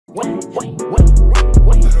Move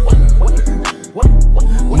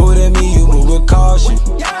at me, you move with caution.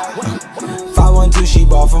 512, she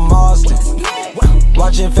bought from Austin.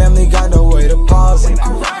 Watching Family, got no way to pause it.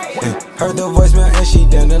 Heard the voicemail and she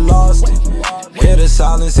done lost it. Hear the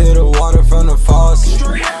silence, hear the water from the faucet.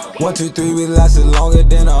 1, 2, 3, we lasted longer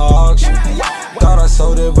than an auction. Thought I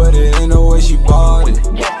sold it, but it ain't no way she bought it.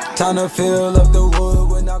 Time to fill up the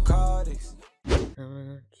wood with narcotics.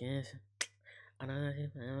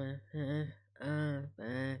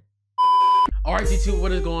 Alright, YouTube,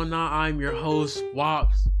 what is going on? I'm your host,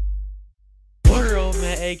 Wops World,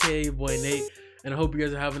 man, aka Boy Nate. And I hope you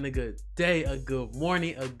guys are having a good day, a good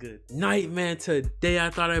morning, a good night, man. Today, I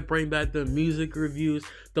thought I'd bring back the music reviews.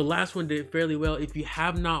 The last one did fairly well. If you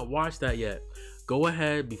have not watched that yet, go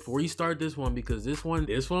ahead before you start this one, because this one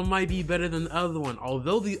might be better than the other one.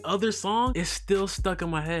 Although the other song is still stuck in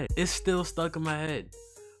my head. It's still stuck in my head.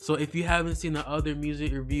 So if you haven't seen the other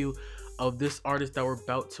music review of this artist that we're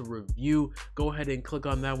about to review, go ahead and click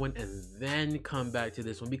on that one and then come back to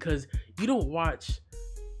this one, because you don't watch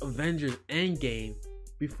Avengers Endgame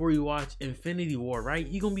before you watch Infinity War, right?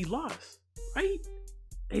 You're gonna be lost, right?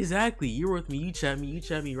 Exactly. You're with me. You chat me,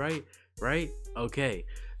 right? Okay.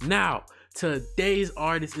 Now, today's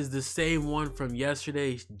artist is the same one from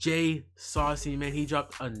yesterday, Jay Saucy, man. He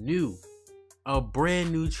dropped a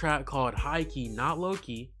brand new track called High Key, not Low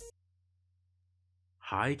Key.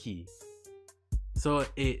 High Key. So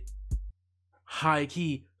High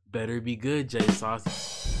Key better be good, Jay Saucy.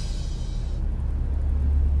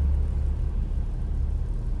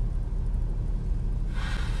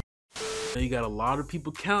 You got a lot of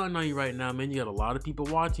people counting on you right now, man. You got a lot of people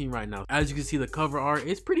watching right now. As you can see, the cover art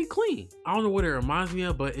is pretty clean. I don't know what it reminds me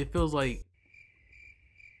of, but it feels like,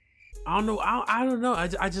 I don't know. I don't know.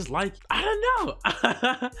 I just like, I don't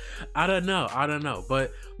know. I don't know.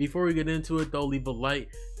 But before we get into it though, leave a like,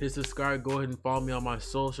 hit subscribe, go ahead and follow me on my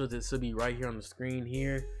socials. It should be right here on the screen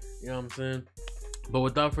here. You know what I'm saying? But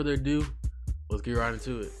without further ado, let's get right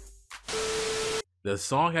into it. The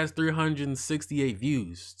song has 368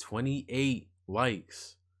 views, 28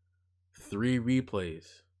 likes, 3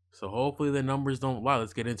 replays. So hopefully the numbers don't lie.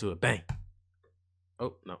 Let's get into it. Bang.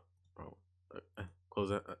 Oh, no. Oh, close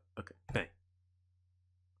that. Okay, bang.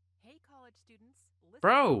 Hey, college students. Listen,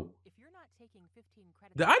 bro, if you're not taking 15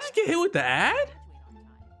 credits, did I just get hit with the ad?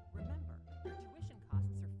 Remember, your tuition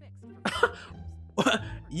costs are fixed from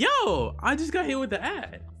Yo, I just got hit with the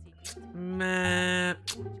ad. Man,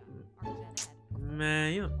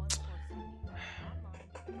 you know.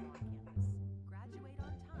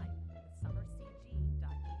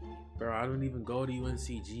 Bro, I don't even go to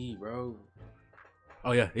UNCG, bro.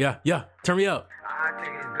 Oh yeah. Turn me up. I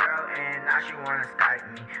take his girl and now she wanna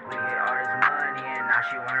Skype me. We get all this money and now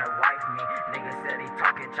she wanna wife me. Nigga said he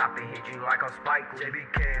talking choppy, hit you like on Spike.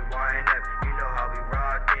 JBK, YNF, you know how we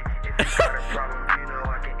rock it. If you got a problem, you know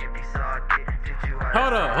I can empty socket. Teach you how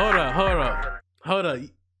Hold up.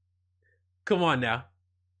 Come on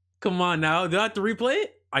now. Do I have to replay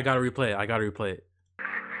it? I gotta replay it.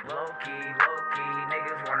 Low key,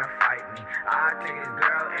 niggas wanna fight me. I take his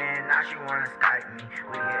girl and now she wanna Skype me.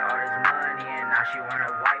 We get all this money and now she wanna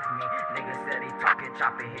wife me. Nigga said he talking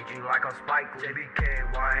choppy, hit you like on Spike. JBK,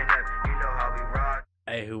 YNF, you know how we rock.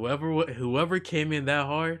 Hey, whoever came in that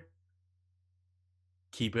hard,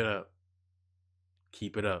 keep it up.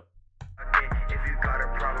 If you got a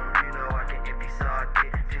problem, you know I can empty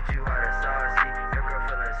socket. Teach you how to saucy. Your girl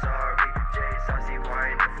feeling sorry. Jay Saucy,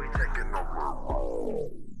 YNF, we taking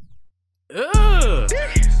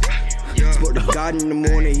Spoke to God in the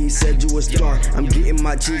morning, he said you a star. I'm getting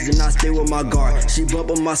my cheese and I stay with my guard. She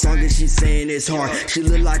bumping my song and she saying it's hard. She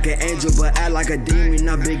look like an angel but act like a demon.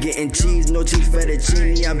 I've been getting cheese, no cheese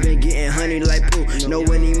fettuccine. I've been getting honey like poo. No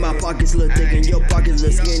money, my pockets look thick and your pockets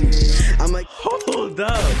look skinny. I'm like, hold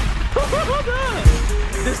up.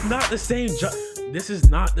 This is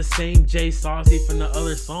not the same Jay Saucy from the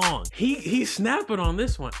other song. He's snapping on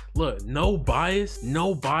this one. Look, no bias.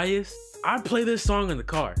 I play this song in the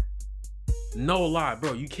car. No lie,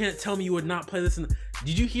 bro. You can't tell me you would not play this in the...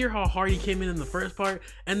 Did you hear how hard he came in the first part?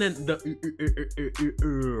 And then the...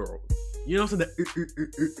 You know what I'm saying?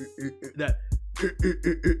 That...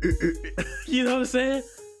 You know what I'm saying?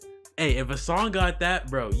 Hey, if a song got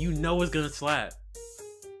that, bro, you know it's gonna slap.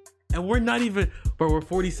 And we're not even... Bro, we're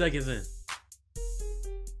 40 seconds in.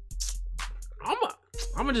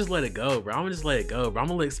 I'm gonna just let it go, bro. I'm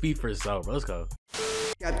gonna let it speak for itself, bro. Let's go.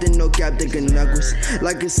 Captain, no cap, thinking knuckles.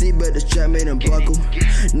 Like a seatbelt, the strap made him buckle.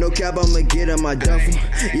 No cap, I'ma get on my duffel.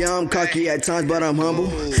 Yeah, I'm cocky at times, but I'm humble.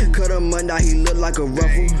 Cut him under, he look like a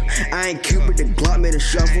ruffle. I ain't cute, but the Glock made a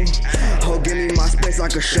shuffle. Ho, give me my space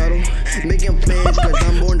like a shuttle. Making plans, cause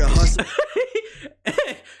I'm born to hustle.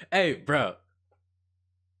 Hey, bro.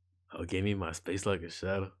 Oh, gave me my space like a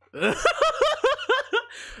shadow.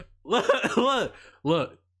 Look.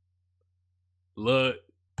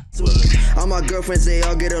 All my girlfriends, they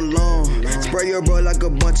all get along. Spray your bro like a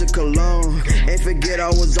bunch of cologne. Ain't forget I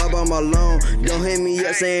was all by my loan. Don't hit me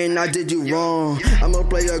up saying I did you wrong. I'ma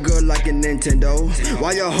play your girl like a Nintendo.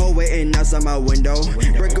 While your hoe waiting outside my window.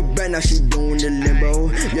 Break a back, now she doing the limbo.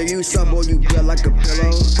 Yeah, you sub or you feel like a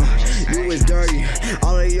pillow. You was dirty.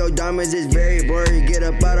 All of your diamonds is very blurry. Get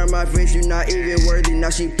up out of my face, you not even worthy. Now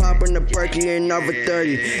she popping the perky and over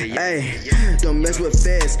 30. Hey, don't mess with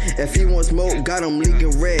feds. If he want smoke, got him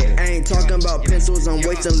leaking red. I ain't talking about pencils, I'm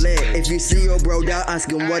wasting lead. If you see your bro down,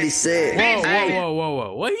 ask him what he said.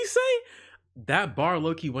 Whoa. What he say? That bar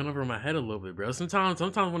low-key went over my head a little bit, bro. Sometimes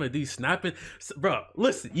when a dude's snapping, bro,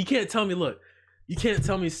 listen, you can't tell me, look, you can't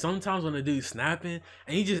tell me sometimes when a dude's snapping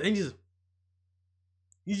and you just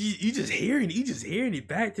hearing it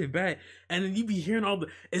back to back, and then you be hearing all the,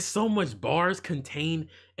 it's so much bars contained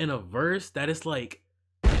in a verse that it's like,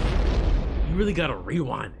 you really gotta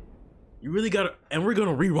rewind it. You really gotta, and we're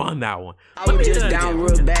gonna rewind that one. I was just down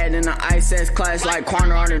real bad in the ISS class like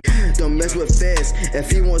corner on the. Don't mess with feds.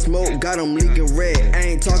 If he want smoke, got him leaking red. I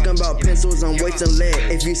ain't talking about pencils, I'm wasting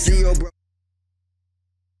lead. If you see your bro.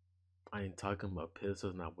 I ain't talking about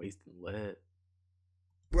pistols, not wasting lead.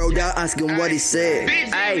 Bro, down, ask him what he said.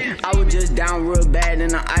 Hey, I was just down real bad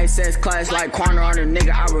in the ISS class like corner on the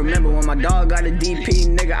nigga. I remember when my dog got a DP,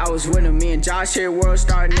 nigga. I was with him. Me and Josh here, world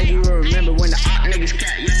star, nigga. You remember when the op niggas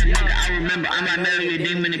cat, yeah, nigga. I remember. I'm not married, a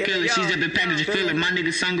demon, a killer. She's at the package of feeling. My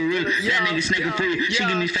nigga sung gorilla. That nigga snake a fool. She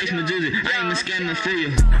give me face Medusa. I ain't a scammer for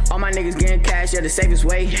you. All my niggas getting cash, yeah, the safest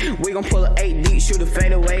way. We gon' pull a 8 deep, shoot a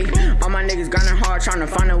fade away. All my niggas grinding hard, trying to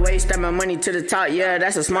find a way. Step my money to the top, yeah,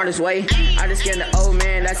 that's the smartest way. I just get the old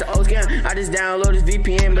man. That's an old scam. I just downloaded this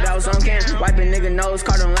VPN, but I was on cam. Wiping nigga nose,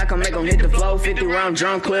 caught on like I make him hit the flow. 50 round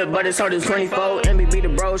drum clip, but it's hard as 24. MBB the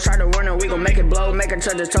bros, try to run it, we gon' make it blow. Make her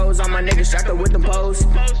touch his toes on my niggas, strapped up with them pose.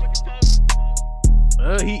 Look.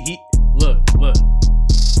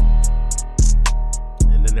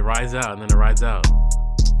 And then it rides out,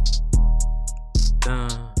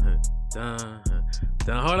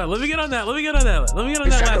 Hold on, let me get on that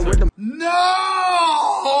last one. No!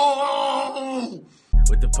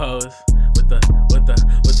 With the pose, with the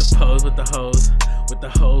pose, with the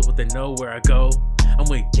hoes, with they know where I go. I'm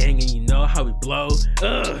with gang and you know how we blow.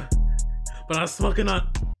 Ugh. But I'm smoking on.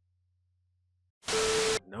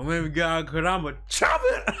 No man, God, cause I'ma chop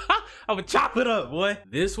it. I'ma chop it up, boy.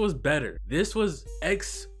 This was better. This was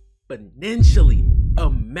exponentially,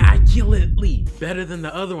 immaculately better than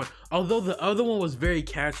the other one. Although the other one was very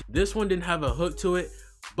catchy, this one didn't have a hook to it,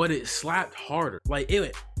 but it slapped harder. Like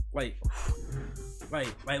it, like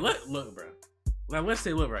look, bro. Like let's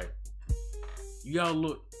say, look, right. You gotta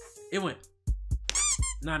look. It went.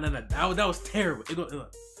 Nah. That was terrible. It go.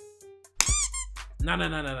 Nah.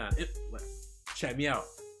 It, like, check me out.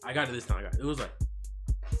 I got it this time. It was like.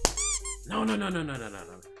 No.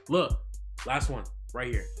 Look, last one right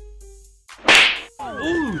here.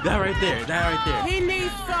 Ooh, that right there. He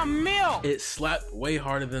needs some milk. It slapped way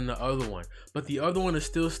harder than the other one, but the other one is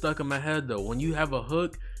still stuck in my head though. When you have a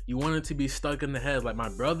hook, you want it to be stuck in the head. Like my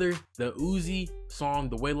brother, the Uzi song,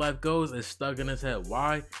 The Way Life Goes, is stuck in his head.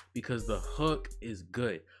 Why? Because the hook is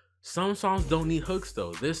good. Some songs don't need hooks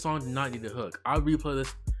though. This song did not need a hook. I'll replay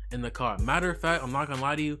this in the car. Matter of fact, I'm not gonna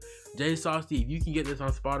lie to you, Jay Saucy, if you can get this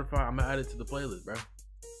on Spotify, I'm gonna add it to the playlist, bro.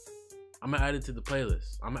 I'm gonna add it to the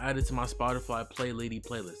playlist. I'm gonna add it to my Spotify Play Lady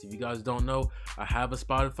playlist. If you guys don't know, I have a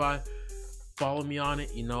Spotify. Follow me on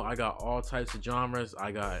it. You know, I got all types of genres.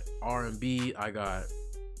 I got R&B. I got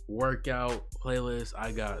workout playlist.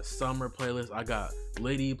 I got summer playlist. I got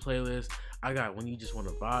lady playlist. I got when you just want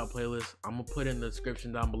to vibe playlist. I'm gonna put it in the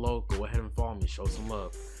description down below. Go ahead and follow me. Show some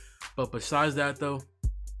love. But besides that, though,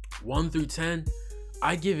 1 through 10,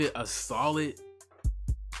 I give it a solid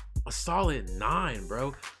 9,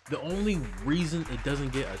 bro. The only reason it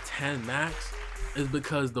doesn't get a 10 max is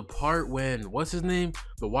because the part when what's his name,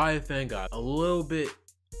 the YFN got a little bit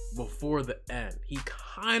before the end, he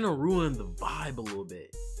kind of ruined the vibe a little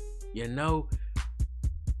bit, you know,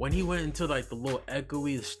 when he went into like the little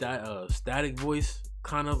echoey static voice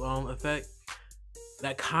kind of effect,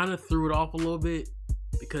 that kind of threw it off a little bit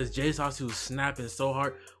because Jay Saucy was snapping so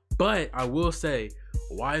hard. But I will say,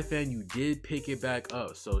 YFN, you did pick it back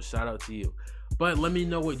up, so shout out to you. But let me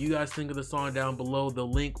know what you guys think of the song down below. The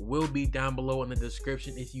link will be down below in the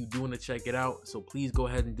description if you do want to check it out, so please go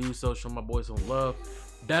ahead and do so. Show my boys some love.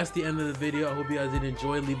 That's the end of the video. I hope you guys did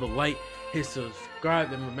enjoy. Leave a like, hit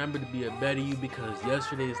subscribe, and remember to be a better you, because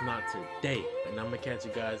yesterday is not today. And I'm gonna catch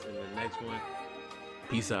you guys in the next one.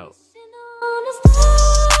 Peace out.